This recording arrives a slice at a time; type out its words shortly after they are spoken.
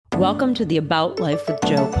Welcome to the About Life with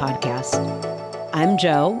Joe podcast. I'm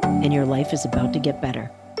Joe, and your life is about to get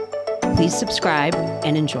better. Please subscribe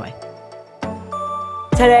and enjoy.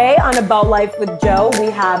 Today on About Life with Joe,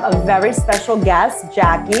 we have a very special guest,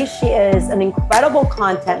 Jackie. She is an incredible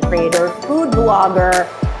content creator, food blogger,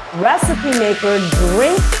 recipe maker,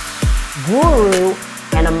 drink guru,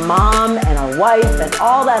 and a mom and a wife and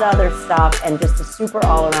all that other stuff, and just a super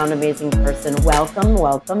all-around amazing person. Welcome,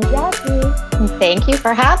 Jackie. Thank you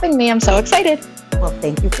for having me. I'm so excited. Well,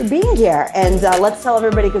 thank you for being here. And let's tell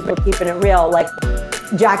everybody, because we're keeping it real, like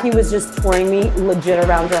Jackie was just touring me legit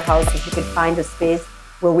around her house so she could find a space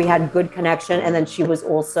where we had good connection. And then she was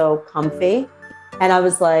also comfy. And I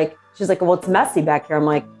was like, she's like, well, it's messy back here. I'm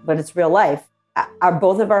like, but it's real life.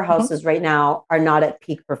 Both of our houses right now are not at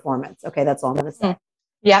peak performance. Okay, that's all I'm going to say.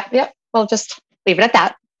 Yeah. We'll just leave it at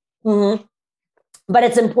that. Mm-hmm. But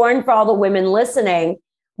it's important for all the women listening,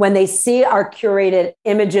 when they see our curated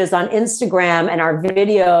images on Instagram and our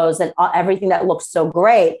videos and everything that looks so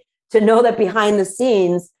great, to know that behind the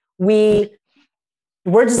scenes, we're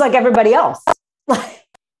just like everybody else.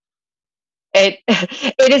 It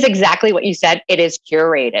is exactly what you said. It is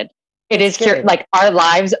curated. It is like our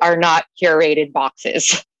lives are not curated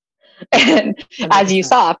boxes. And as you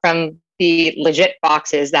saw from the legit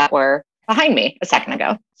boxes that were behind me a second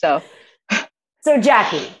ago. So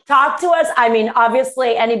Jackie, talk to us. I mean,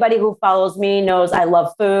 obviously anybody who follows me knows I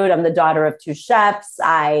love food. I'm the daughter of two chefs.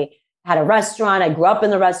 I had a restaurant. I grew up in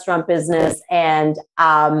the restaurant business, and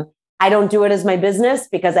I don't do it as my business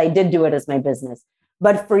because I did do it as my business.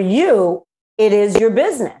 But for you, it is your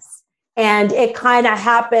business. And it kind of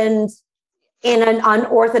happened in an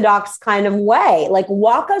unorthodox kind of way. Like,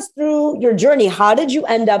 walk us through your journey. How did you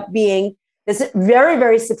end up being this very,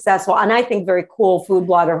 very successful, and I think very cool food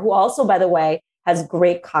blogger who also, by the way, has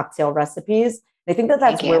great cocktail recipes? I think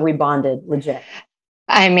that's where we bonded legit.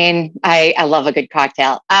 I mean, I love a good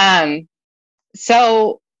cocktail.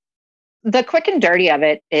 So the quick and dirty of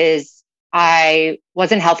it is I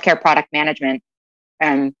was in healthcare product management,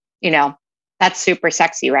 and, that's super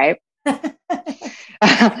sexy, right?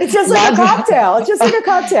 It's just like a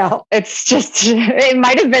cocktail. It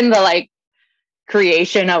might have been the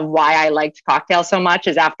creation of why I liked cocktails so much,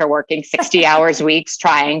 is after working 60 hours weeks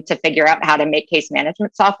trying to figure out how to make case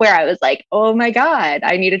management software. I was like, oh my God,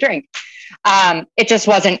 I need a drink. It just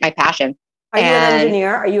wasn't my passion. Are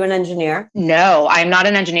you an engineer? No, I'm not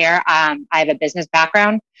an engineer. I have a business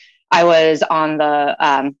background. I was on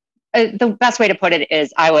the best way to put it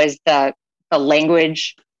is I was the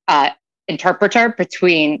language interpreter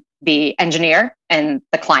between the engineer and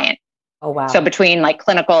the client. Oh, wow. So between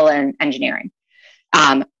clinical and engineering,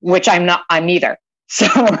 which I'm neither. So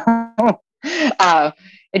I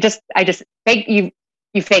just fake you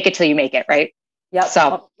fake it till you make it, right? Yeah.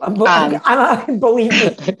 So I believe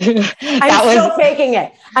me.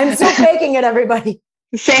 I'm still faking it, everybody.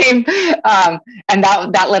 Same. And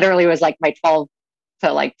that literally was my 12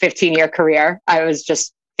 to 15 year career. I was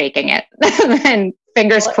just faking it and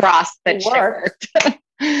fingers crossed that it worked.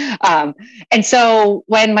 And so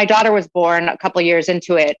when my daughter was born, a couple of years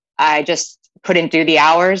into it, I just couldn't do the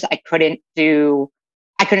hours. I couldn't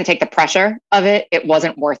take the pressure of it. It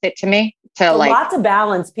wasn't worth it to me lots of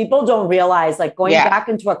balance. People don't realize going back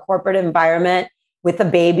into a corporate environment with a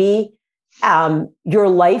baby, your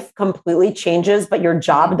life completely changes, but your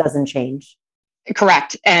job doesn't change.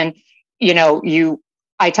 Correct. And,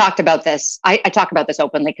 I talked about this. I talk about this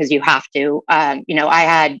openly because you have to. I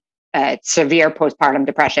had severe postpartum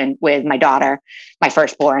depression with my daughter, my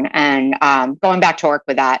firstborn, and going back to work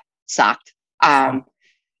with that sucked.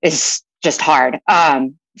 It's just hard.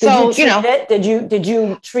 Did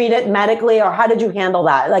you treat it medically, or how did you handle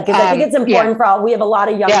that? Because I think it's important for all. We have a lot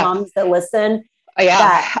of young moms that listen.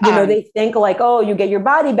 That they think you get your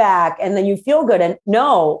body back and then you feel good. And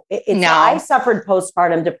no. I suffered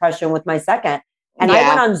postpartum depression with my second. And I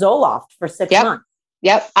went on Zoloft for 6 months.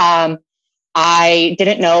 Yep. I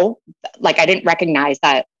didn't know, I didn't recognize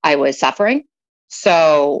that I was suffering.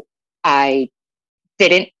 So I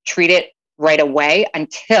didn't treat it right away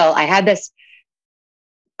until I had this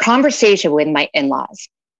conversation with my in-laws.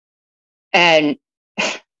 And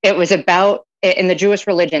it was about, in the Jewish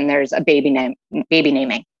religion, there's a baby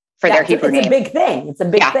naming for their Hebrew name. It's a big thing. It's a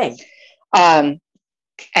big thing. And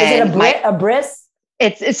is it a bris?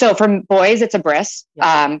 So for boys, it's a bris.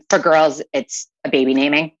 For girls, it's a baby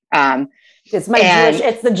naming. It's Jewish.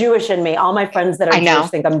 It's the Jewish in me. All my friends that are Jewish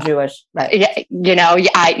think I'm Jewish. Right.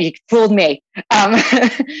 You fooled me.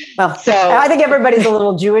 Well, so I think everybody's a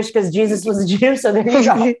little Jewish because Jesus was a Jew. So there you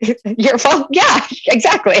go. Your fault. Yeah,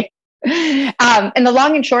 exactly. And the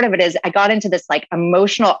long and short of it is I got into this like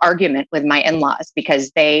emotional argument with my in-laws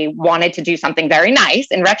because they wanted to do something very nice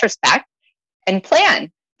in retrospect and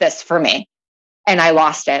plan this for me. And I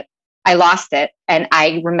lost it. And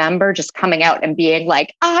I remember just coming out and being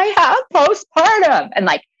like, I have postpartum and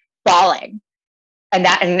like bawling. And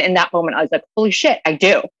in that moment, I was like, holy shit, I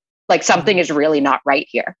do. Like something is really not right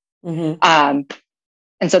here. And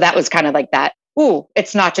so that was kind of like that. Ooh,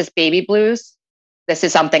 it's not just baby blues. This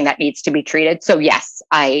is something that needs to be treated. So yes,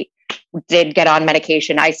 I did get on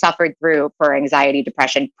medication. I suffered through for anxiety,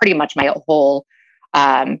 depression, pretty much my whole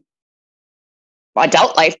adult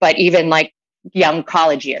life, but even like young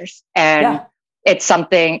college years. And it's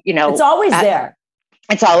something, it's always there.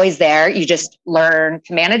 It's always there. You just learn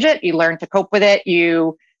to manage it. You learn to cope with it.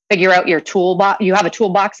 You figure out your toolbox. You have a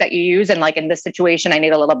toolbox that you use. And like in this situation, I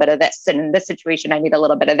need a little bit of this. And in this situation, I need a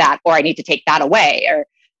little bit of that, or I need to take that away or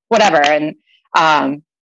whatever. And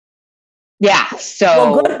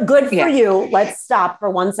so well, good for you. Let's stop for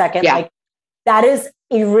 1 second. Like that is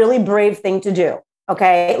a really brave thing to do.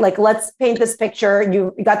 Okay. Like let's paint this picture.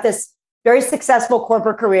 You got this very successful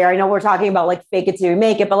corporate career. I know we're talking about like fake it till you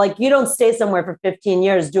make it, but like you don't stay somewhere for 15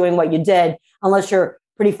 years doing what you did unless you're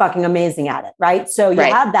pretty fucking amazing at it. Right. So you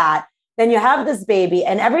have that, then you have this baby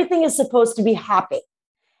and everything is supposed to be happy.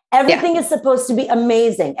 Everything is supposed to be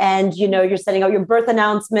amazing. And, you're sending out your birth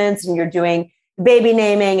announcements and you're doing baby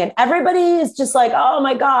naming and everybody is just like, oh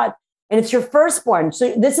my God. And it's your firstborn.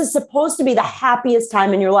 So this is supposed to be the happiest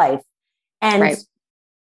time in your life. And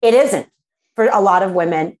it isn't for a lot of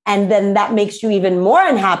women. And then that makes you even more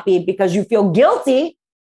unhappy because you feel guilty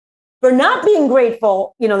for not being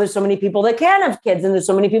grateful. There's so many people that can have kids and there's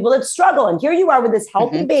so many people that struggle. And here you are with this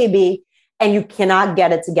healthy baby and you cannot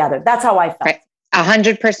get it together. That's how I felt.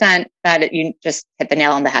 100% that you just hit the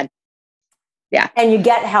nail on the head. Yeah. And you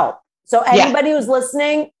get help. So anybody who's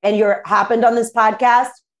listening and you're happened on this podcast,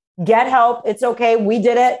 get help. It's okay. We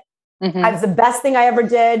did it. It's the best thing I ever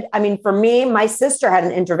did. I mean, for me, my sister had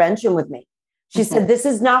an intervention with me. She said, this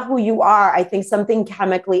is not who you are. I think something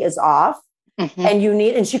chemically is off and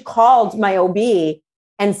and she called my OB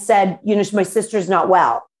and said, my sister's not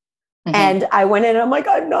well. And I went in and I'm like,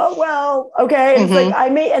 I'm not well. Okay. And it's like,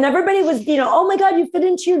 and everybody was, oh my God, you fit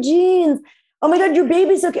into your jeans. Oh my God, your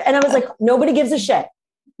baby's okay. And I was like, nobody gives a shit.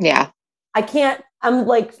 Yeah. I can't, I'm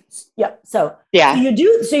like, So you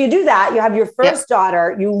do that. You have your first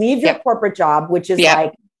daughter, you leave your corporate job, which is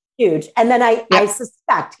like huge. And then I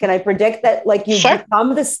suspect, can I predict that like you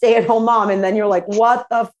become the stay-at-home mom and then you're like, what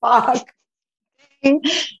the fuck?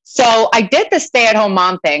 So I did the stay-at-home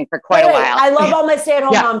mom thing for quite a while. I love all my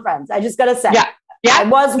stay-at-home mom friends. I just got to say, I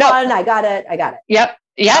was one, I got it. Yep.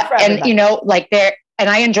 And like and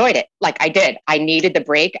I enjoyed it. Like I did, I needed the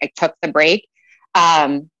break. I took the break.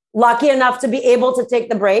 Lucky enough to be able to take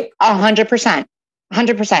the break. 100%.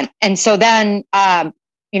 And so then, I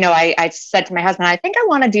said to my husband, I think I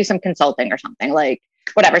want to do some consulting or something, like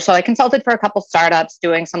whatever. So I consulted for a couple startups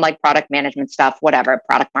doing some like product management stuff, whatever,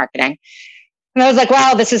 product marketing. And I was like,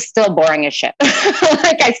 wow, this is still boring as shit.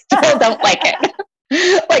 Like I still don't like it.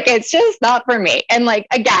 Like it's just not for me. And like,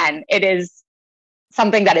 again, it is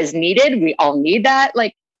something that is needed. We all need that.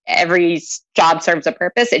 Like every job serves a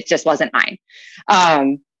purpose. It just wasn't mine.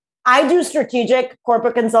 I do strategic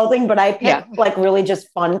corporate consulting, but I pick like really just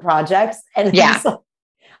fun projects. And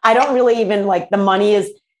I don't really even like the money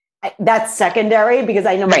that's secondary because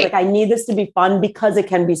I know like I need this to be fun because it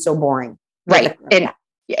can be so boring. Right. And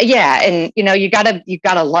and you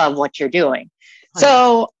gotta love what you're doing.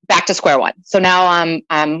 So back to square one. So now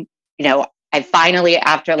I finally,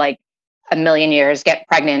 after like a million years, get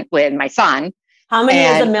pregnant with my son. How many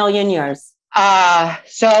is a million years?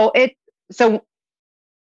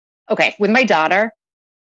 Okay, with my daughter,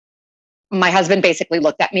 my husband basically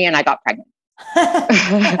looked at me and I got pregnant.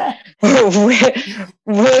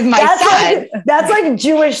 with my son. That's like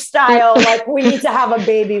Jewish style. Like we need to have a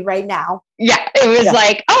baby right now. Yeah. It was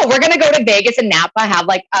like, oh, we're going to go to Vegas and Napa, have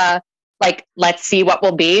like, let's see what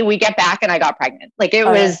will be. We get back and I got pregnant. Like it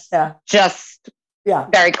was just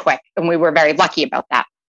very quick. And we were very lucky about that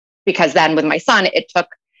because then with my son, it took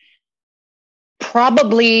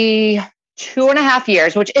probably 2.5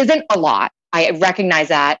 years, which isn't a lot. I recognize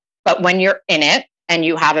that. But when you're in it and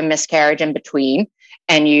you have a miscarriage in between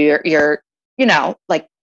and you're like,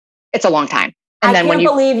 it's a long time. And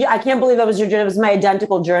I can't believe that was your journey. It was my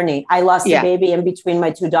identical journey. I lost a baby in between my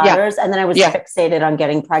two daughters and then I was fixated on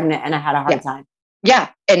getting pregnant and I had a hard time. Yeah.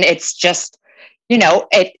 And it's just,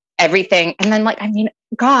 everything. And then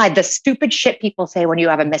God, the stupid shit people say when you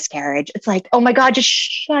have a miscarriage, it's like, oh my God, just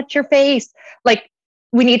shut your face. Like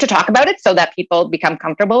we need to talk about it so that people become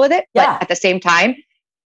comfortable with it. But at the same time,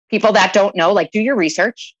 people that don't know, like, do your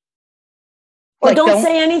research. Or Like, don't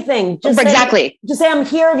say anything. Just exactly. Just say, I'm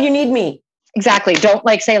here if you need me. Exactly. Don't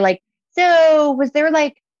like say like, so was there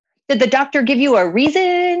like, did the doctor give you a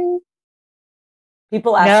reason?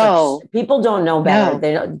 People ask, people don't know better.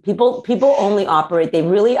 They don't, people only operate. They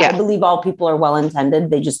really, I believe all people are well-intended.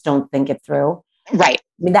 They just don't think it through. Right.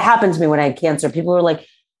 I mean, that happened to me when I had cancer. People were like,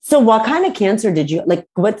 so what kind of cancer did you, like,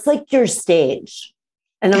 what's like your stage?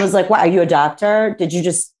 And I was like, what, are you a doctor? Did you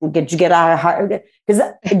get out of Harvard? Because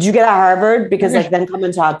did you get out of Harvard? Because like, then come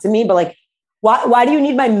and talk to me. But like, why do you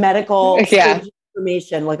need my medical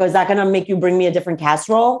information? Like, is that going to make you bring me a different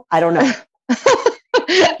casserole? I don't know.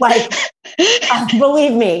 Like,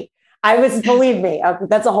 believe me.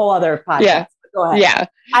 That's a whole other podcast. Yeah. Go ahead. Yeah.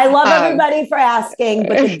 I love everybody for asking,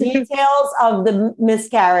 but the details of the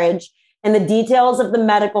miscarriage and the details of the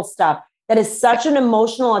medical stuff, that is such an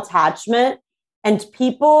emotional attachment. And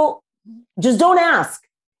people just don't ask.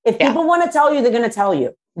 If people want to tell you, they're going to tell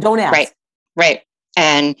you. Don't ask. Right.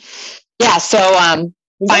 And so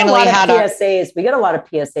we finally had PSAs. We get a lot of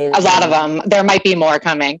PSAs. A lot of them. There might be more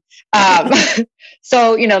coming.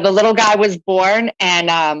 So, the little guy was born, and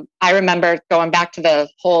I remember going back to the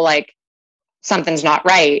whole, like, something's not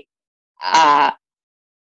right.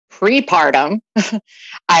 Prepartum,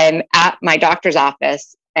 I'm at my doctor's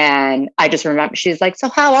office, and I just remember, she's like, so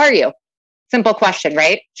how are you? Simple question,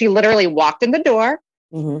 right? She literally walked in the door,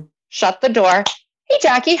 shut the door. Hey,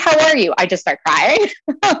 Jackie, how are you? I just start crying.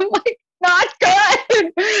 I'm like, not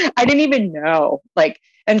good. I didn't even know. Like,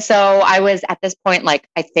 and so I was at this point, like,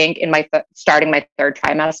 I think in my starting my third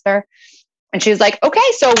trimester, and she was like,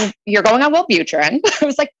 okay, so you're going on Wellbutrin. I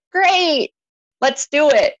was like, great, let's do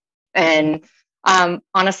it. And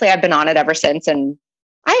honestly, I've been on it ever since, and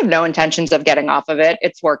I have no intentions of getting off of it.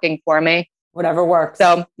 It's working for me. Whatever works.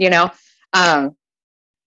 So, but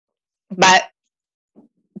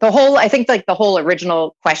I think like the whole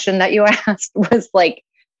original question that you asked was like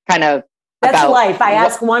kind of that's about life. I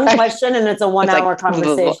ask one question and it's a 1 hour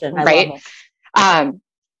conversation. Right.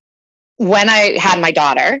 When I had my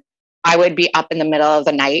daughter, I would be up in the middle of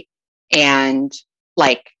the night and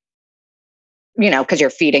like, cause you're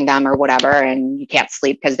feeding them or whatever, and you can't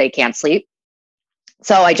sleep because they can't sleep.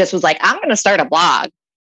 So I just was like, I'm going to start a blog.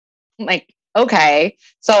 I'm like, okay.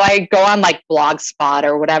 So I go on like Blogspot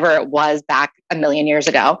or whatever it was back a million years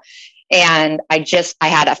ago. And I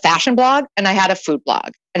had a fashion blog and I had a food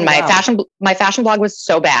blog. And my fashion blog was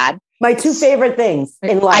so bad. My two favorite things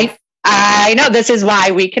in life. I know, this is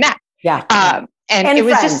why we connect. Yeah. And it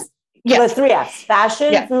was friends. The 3 F's: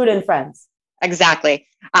 fashion, food, and friends. Exactly.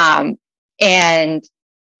 And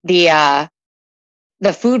the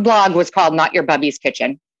food blog was called Not Your Bubby's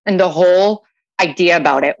Kitchen. And the whole idea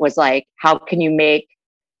about it was like, how can you make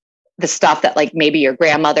the stuff that like maybe your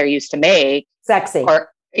grandmother used to make sexy?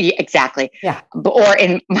 Exactly. Yeah. Or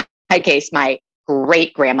in my case, my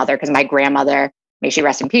great grandmother, because my grandmother, may she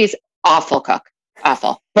rest in peace, awful cook.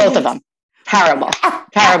 Awful. Both of them. Terrible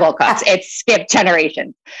cooks. It skipped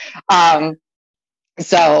generations.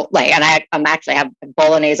 So like, and I'm actually have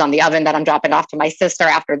bolognese on the oven that I'm dropping off to my sister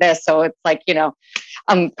after this. So it's like,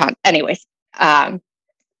 anyways.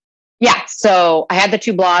 So I had the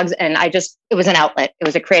 2 blogs, and it was an outlet. It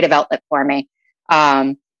was a creative outlet for me.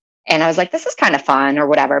 And I was like, this is kind of fun or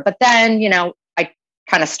whatever. But then, I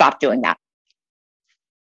kind of stopped doing that.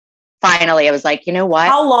 Finally, I was like, you know what?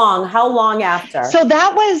 How long after? So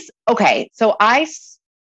that was, okay. So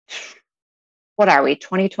what are we?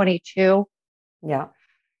 2022? Yeah.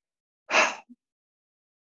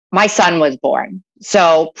 My son was born.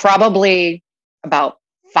 So probably about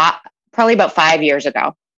 5 years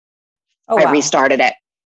ago. I restarted it.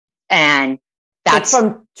 And that's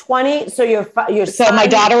from 20. So your so my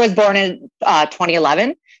daughter was born in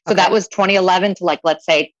 2011. So that was 2011 to like, let's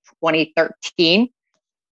say 2013.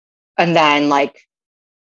 And then like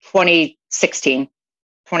 2016,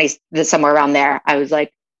 somewhere around there, I was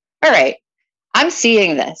like, all right, I'm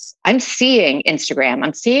seeing this. I'm seeing Instagram.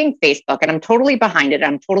 I'm seeing Facebook, and I'm totally behind it.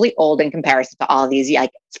 I'm totally old in comparison to all of these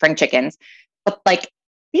like spring chickens. But like,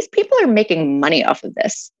 these people are making money off of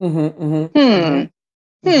this. I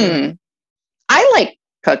like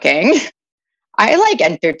cooking. I like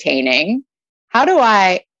entertaining. I'm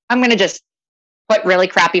going to just put really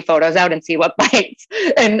crappy photos out and see what bites.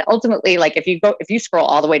 And ultimately, like if you scroll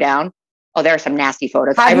all the way down, there are some nasty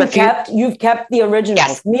photos. You've kept the originals.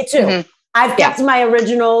 Yes. Me too. I've kept my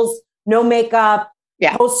originals, no makeup,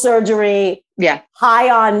 post-surgery, high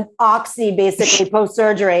on Oxy, basically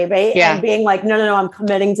post-surgery, right? Yeah. And being like, no, I'm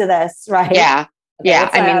committing to this, right? Yeah. Okay,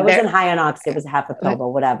 I wasn't high on Oxy. It was half a pill, but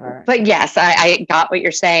whatever. But yes, I got what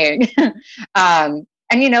you're saying.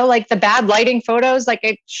 And, like the bad lighting photos, like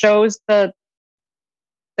it shows the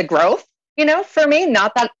growth, for me,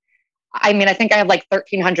 not that, I mean, I think I have like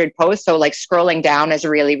 1,300 posts. So like scrolling down is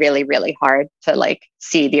really, really, really hard to like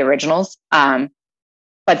see the originals.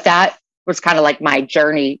 But that was kind of like my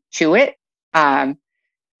journey to it. Well,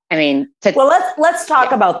 let's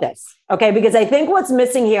talk about this. Okay. Because I think what's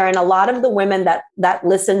missing here, and a lot of the women that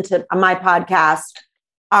listen to my podcast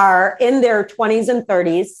are in their 20s and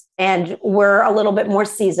 30s, and we're a little bit more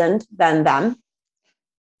seasoned than them.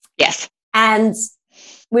 Yes. And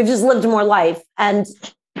we've just lived more life. And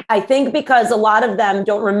I think because a lot of them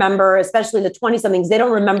don't remember, especially the 20-somethings, they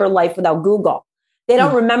don't remember life without Google. They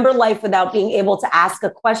don't remember life without being able to ask a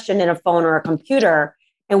question in a phone or a computer.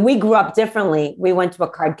 And we grew up differently. We went to a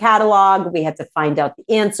card catalog. We had to find out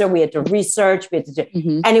the answer. We had to research. We had to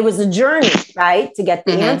do, and it was a journey, right, to get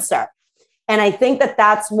the answer. And I think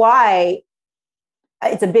that's why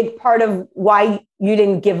it's a big part of why you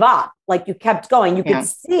didn't give up. Like you kept going. You could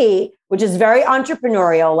see, which is very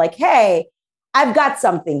entrepreneurial, like, hey, I've got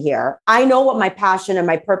something here. I know what my passion and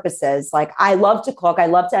my purpose is. Like, I love to cook. I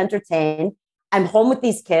love to entertain. I'm home with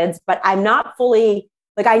these kids, but I'm not fully,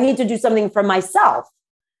 like, I need to do something for myself.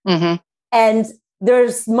 And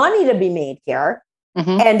there's money to be made here.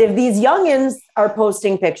 And if these youngins are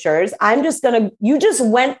posting pictures, you just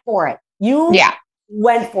went for it. You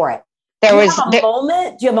went for it. Do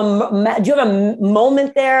you have a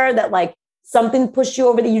moment there that like something pushed you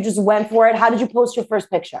over that you just went for it? How did you post your first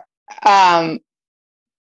picture? So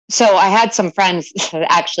I had some friends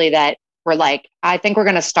actually that were like, I think we're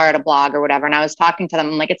going to start a blog or whatever. And I was talking to them.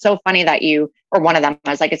 I'm like, it's so funny that one of them,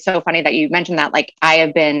 I was like, it's so funny that you mentioned that. Like, I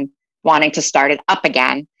have been wanting to start it up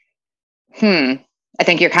again. I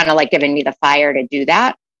think you're kind of like giving me the fire to do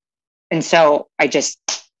that. And so I just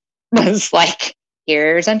was like,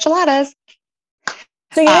 here's enchiladas.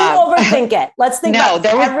 So you didn't overthink it. Let's think about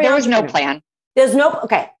there was no plan.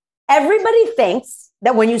 Okay. Everybody thinks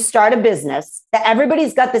that when you start a business, that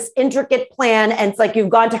everybody's got this intricate plan. And it's like you've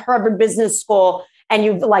gone to Harvard Business School and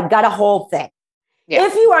you've like got a whole thing. Yeah.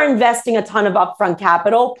 If you are investing a ton of upfront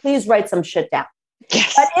capital, please write some shit down.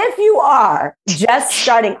 Yes. But if you are just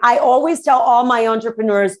starting, I always tell all my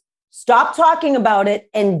entrepreneurs, stop talking about it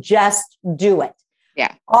and just do it.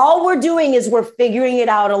 Yeah. All we're doing is we're figuring it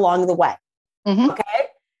out along the way. Okay.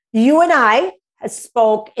 You and I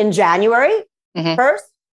spoke in January 1st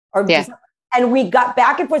and we got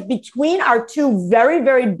back and forth between our two very,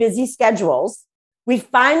 very busy schedules. We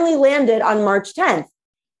finally landed on March 10th,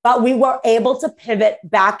 but we were able to pivot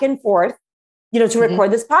back and forth, to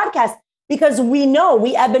record this podcast because we know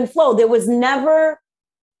we ebb and flow. There was never,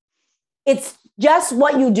 it's just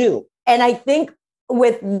what you do. And I think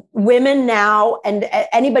with women now and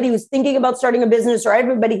anybody who's thinking about starting a business or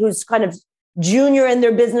everybody who's kind of junior in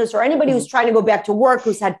their business or anybody who's trying to go back to work,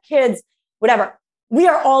 who's had kids, whatever, we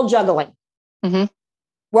are all juggling.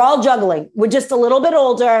 We're all juggling. We're just a little bit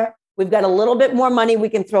older. We've got a little bit more money we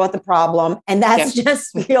can throw at the problem. And that's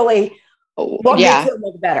just really what makes it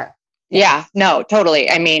look better. Yeah, no,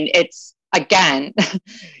 totally. I mean, it's again,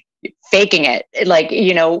 faking it. Like,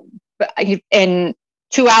 in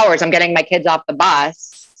 2 hours, I'm getting my kids off the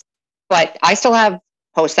bus, but I still have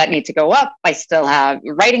posts that need to go up. I still have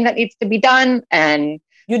writing that needs to be done. And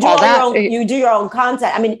you do your own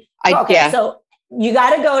content. I mean, so you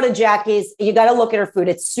got to go to Jackie's. You got to look at her food.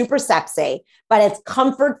 It's super sexy, but it's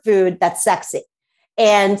comfort food that's sexy.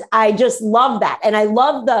 And I just love that. And I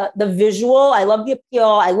love the visual. I love the appeal.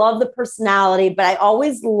 I love the personality, but I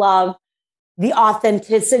always love the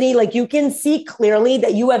authenticity. Like you can see clearly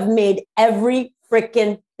that you have made every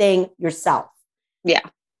freaking thing yourself. Yeah.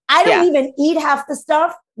 I don't even eat half the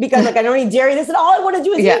stuff because like I don't eat dairy. This and all I want to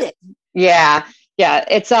do is eat it. Yeah. Yeah.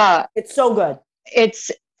 It's so good.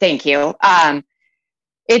 Thank you.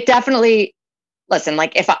 It definitely, listen,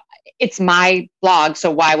 like it's my blog.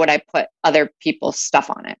 So why would I put other people's stuff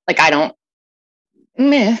on it? Like, I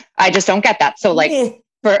just don't get that. So like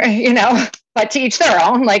but to each their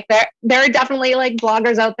own, like there are definitely like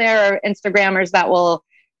bloggers out there or Instagrammers that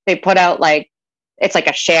they put out like, it's like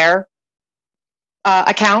a share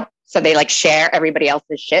account. So they like share everybody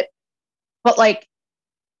else's shit, but like,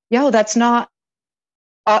 that's not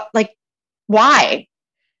like, why?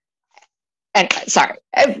 And sorry,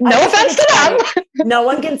 no offense to them. No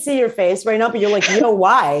one can see your face right now, but you're like,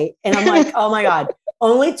 why? And I'm like, oh my God,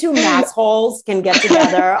 only two massholes can get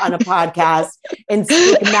together on a podcast and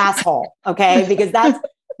speak masshole. Okay. Because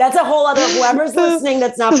that's a whole other, whoever's listening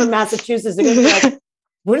that's not from Massachusetts, they're going to be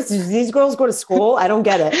like, do these girls go to school? I don't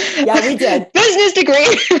get it. Yeah, we did. Business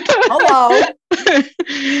degree. Hello.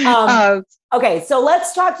 Okay. So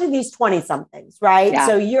let's talk to these 20 somethings, right? Yeah.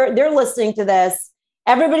 So they're listening to this.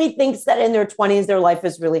 everybody thinks that in their 20s, their life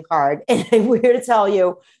is really hard. And I'm here to tell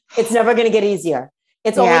you, it's never going to get easier.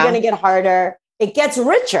 It's only going to get harder. It gets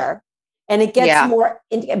richer and it gets more,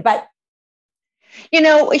 but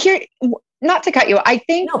here, not to cut you, I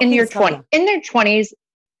think in their 20s,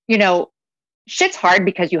 shit's hard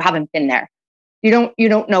because you haven't been there. You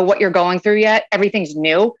don't know what you're going through yet. Everything's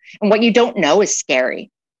new. And what you don't know is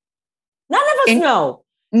scary. None of us know.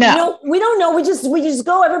 No, we don't know. We just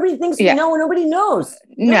go. Everybody thinks we know, and nobody knows.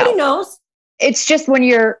 Nobody knows. It's just when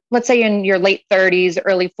you're, let's say, in your late 30s,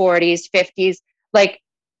 early 40s, 50s.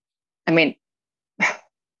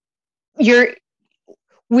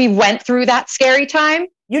 We went through that scary time.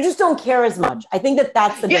 You just don't care as much. I think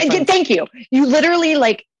that's the difference. Yeah, thank you. You literally,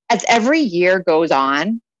 as every year goes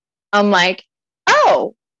on, I'm like,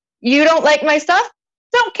 oh, you don't like my stuff?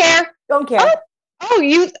 Don't care. Don't care.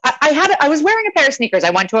 I was wearing a pair of sneakers.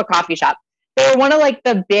 I went to a coffee shop. They were one of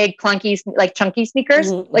the big clunky, chunky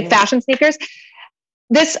sneakers, fashion sneakers.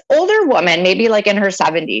 This older woman, maybe in her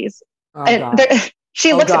 70s,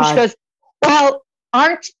 she looks at me, she goes, well,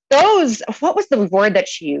 aren't those, what was the word that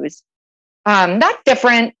she used? Not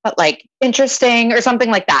different, but interesting or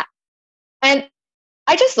something like that. And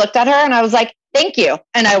I just looked at her and I was like, thank you.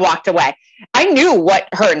 And I walked away. I knew what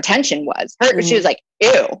her intention was. She was like,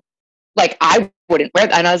 ew. I wouldn't wear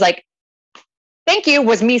that. And I was like, thank you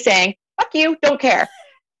was me saying, fuck you, don't care.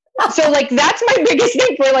 So that's my biggest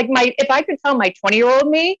thing for if I could tell my 20-year-old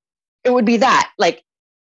me, it would be that.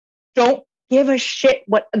 Don't give a shit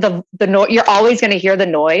what the noise. You're always going to hear the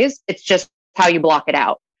noise. It's just how you block it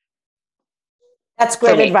out. That's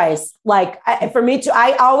great advice. For me too,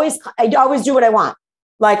 I always do what I want.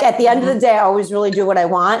 At the end of the day, I always really do what I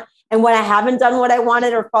want. And when I haven't done what I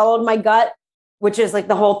wanted or followed my gut, which is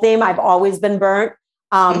the whole theme, I've always been burnt.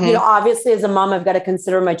 Obviously as a mom, I've got to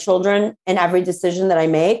consider my children in every decision that I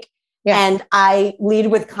make. Yeah. And I lead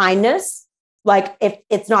with kindness. If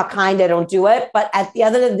it's not kind, I don't do it. But at the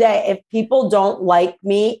end of the day, if people don't like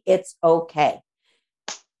me, it's okay.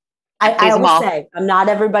 I always say I'm not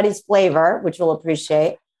everybody's flavor, which you'll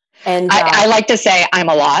appreciate. And I like to say I'm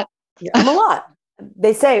a lot. I'm a lot.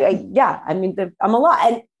 They say, I'm a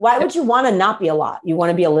lot. And why would you want to not be a lot? You want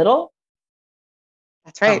to be a little?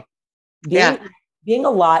 That's right. Being a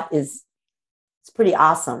lot it's pretty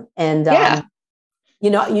awesome. And,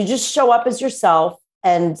 you just show up as yourself.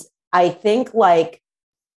 And I think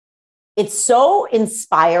it's so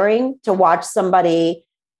inspiring to watch somebody.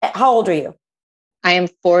 How old are you? I am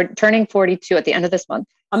turning 42 at the end of this month.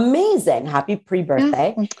 Amazing. Happy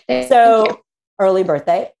pre-birthday. Early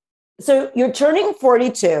birthday. So you're turning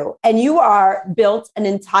 42 and you are built an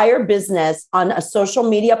entire business on a social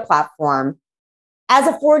media platform as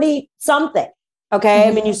a 40 something.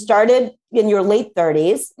 Okay. Mm-hmm. You started in your late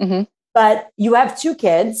 30s, but you have 2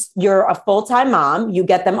 kids. You're a full-time mom. You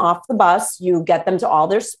get them off the bus. You get them to all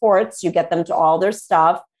their sports. You get them to all their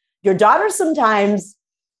stuff. Your daughter sometimes,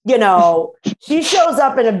 she shows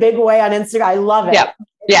up in a big way on Instagram. I love it. Yeah.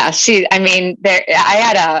 Yeah. I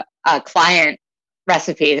had a client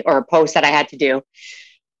recipe or a post that I had to do.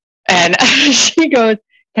 And she goes,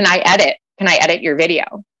 can I edit your video?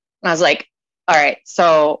 And I was like, all right,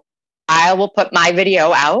 so I will put my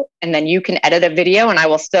video out and then you can edit a video and I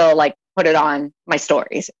will still put it on my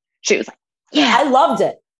stories. She was like, yeah, I loved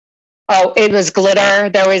it. Oh, it was glitter.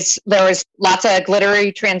 There was lots of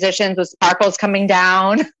glittery transitions with sparkles coming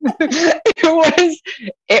down. It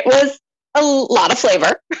was a lot of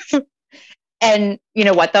flavor. And you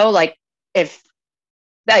know what though? If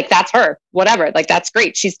that's her, whatever, that's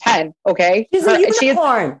great. She's 10. Okay. She's a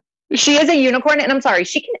unicorn. She is a unicorn. And I'm sorry,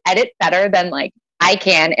 she can edit better than I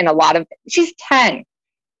can in a lot of, she's 10.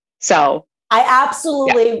 So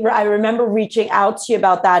I remember reaching out to you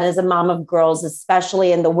about that as a mom of girls,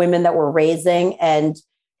 especially and the women that we're raising and,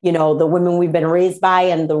 the women we've been raised by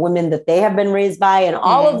and the women that they have been raised by and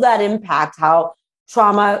all of that impact, how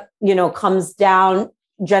trauma, comes down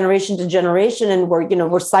generation to generation. And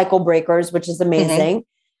we're cycle breakers, which is amazing.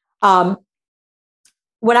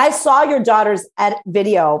 When I saw your daughter's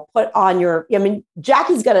video put on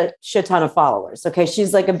Jackie's got a shit ton of followers. Okay.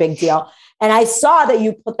 She's a big deal. And I saw that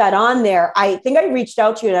you put that on there. I think I reached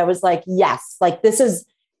out to you and I was like, yes, this is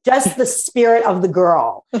just the spirit of the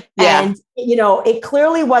girl. Yeah. And, it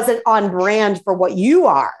clearly wasn't on brand for what you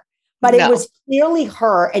are, but it was clearly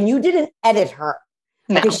her and you didn't edit her.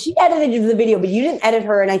 No. Because she edited the video, but you didn't edit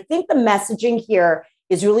her. And I think the messaging here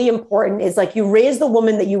is really important. Is you raise the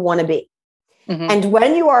woman that you want to be. Mm-hmm. And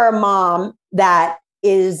when you are a mom that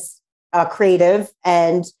is creative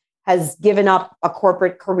and has given up a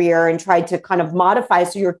corporate career and tried to kind of modify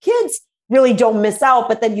so your kids really don't miss out,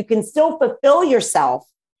 but then you can still fulfill yourself.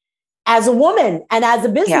 as a woman and as a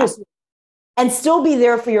business and still be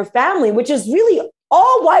there for your family, which is really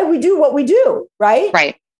all why we do what we do, right?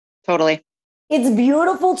 Right. Totally. It's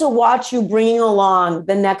beautiful to watch you bringing along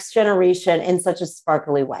the next generation in such a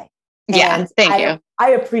sparkly way. Yeah. And thank you.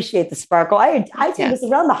 I appreciate the sparkle. I did this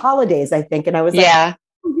around the holidays, I think. And I was like,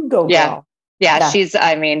 oh, you go, girl. Yeah. She's,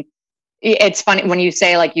 I mean, it's funny when you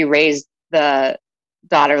say like you raised the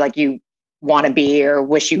daughter like you want to be or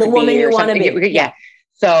wish you the could woman be or you want to something. be. Yeah.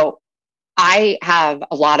 So I have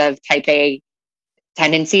a lot of type A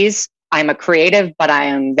tendencies. I'm a creative, but I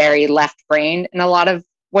am very left brained in a lot of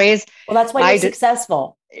ways. Well, that's why you're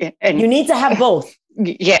successful. And you need to have both.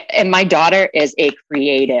 Yeah. And my daughter is a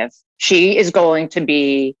creative. She is going to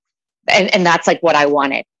be, and that's like what I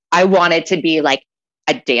wanted. I wanted to be like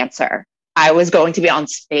a dancer. I was going to be on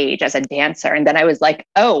stage as a dancer. And then I was like,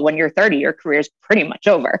 oh, when you're 30, your career is pretty much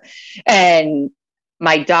over. And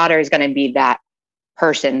my daughter is going to be that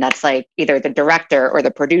person that's like either the director or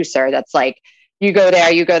the producer that's like, you go there.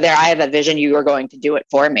 I have a vision. You are going to do it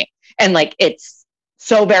for me. And like, it's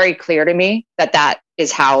so very clear to me that that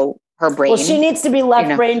is how her brain. Well, she needs to be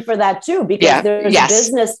left brain for that too, because there's a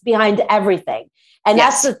business behind everything. And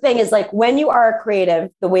that's the thing is like when you are a creative,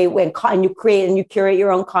 the way when you create and you curate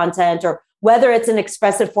your own content, or whether it's an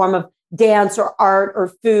expressive form of dance or art or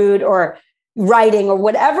food or writing or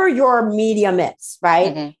whatever your medium is,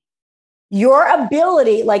 right? Mm-hmm. Your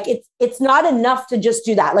ability, like it's not enough to just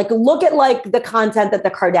do that. Like look at like the content that the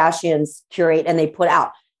Kardashians curate and they put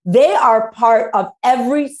out. They are part of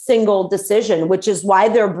every single decision, which is why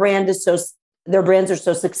their brands are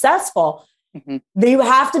so successful. Mm-hmm. You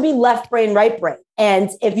have to be left brain, right brain. And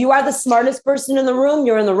if you are the smartest person in the room,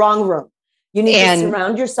 you're in the wrong room. You need to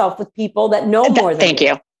surround yourself with people that know more than you. Thank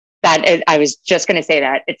you. That is, I was just going to say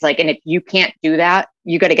that. It's like, and if you can't do that,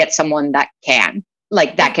 you got to get someone that can,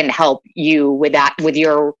 like that can help you with that, with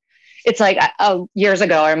your, it's like years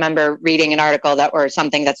ago, I remember reading an article that or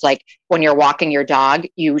something that's like, when you're walking your dog,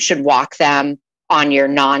 you should walk them on your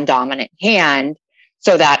non-dominant hand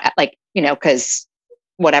so that like, you know, cause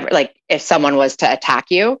whatever, like if someone was to attack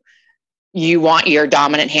you, you want your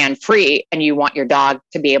dominant hand free and you want your dog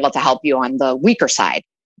to be able to help you on the weaker side.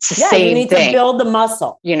 It's the same you need thing, to build the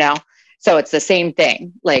muscle, you know? So it's the same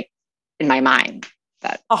thing, like in my mind.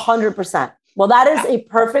 100%. Well, that is a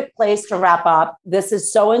perfect place to wrap up. This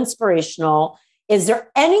is so inspirational. Is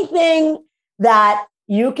there anything that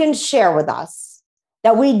you can share with us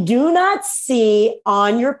that we do not see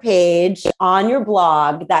on your page, on your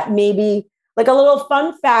blog, that maybe like a little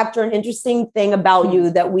fun fact or an interesting thing about you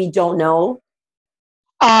that we don't know?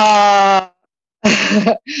 I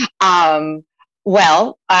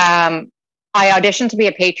auditioned to be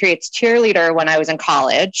a Patriots cheerleader when I was in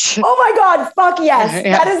college. Oh my God, fuck yes.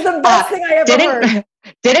 That is the best thing I ever heard.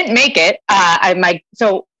 Didn't make it.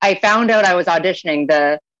 So I found out I was auditioning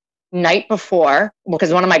the night before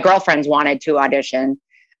because one of my girlfriends wanted to audition.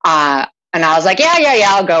 And I was like, yeah,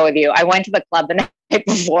 I'll go with you. I went to the club the night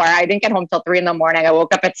before. I didn't get home till 3 a.m. I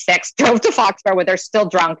woke up at 6, drove to Foxborough with her still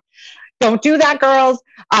drunk. Don't do that, girls.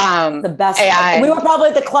 The best. We were probably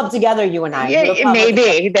at the club together, you and I. Yeah,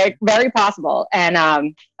 maybe. They're very possible. And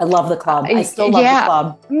I love the club. I still love the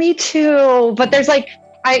club. Me too. But there's like,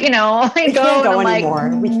 I can't go anymore.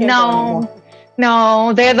 We can't go anymore.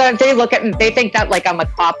 No, they look at me, they think that like I'm a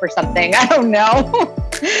cop or something. I don't know.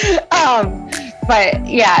 But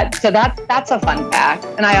yeah, so that's a fun fact.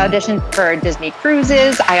 And I auditioned for Disney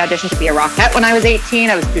Cruises. I auditioned to be a Rockette when I was 18.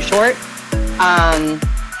 I was too short.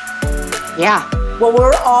 Yeah. Well,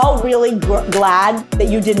 we're all really glad that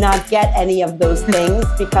you did not get any of those things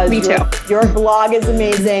because your blog is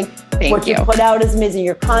amazing. What you put out is amazing.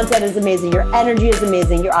 Your content is amazing. Your energy is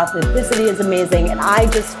amazing. Your authenticity is amazing. And I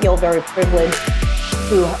just feel very privileged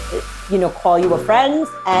to, call you a friend.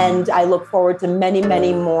 And I look forward to many,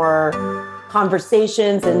 many more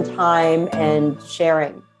conversations and time and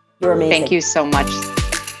sharing. You're amazing. Thank you so much.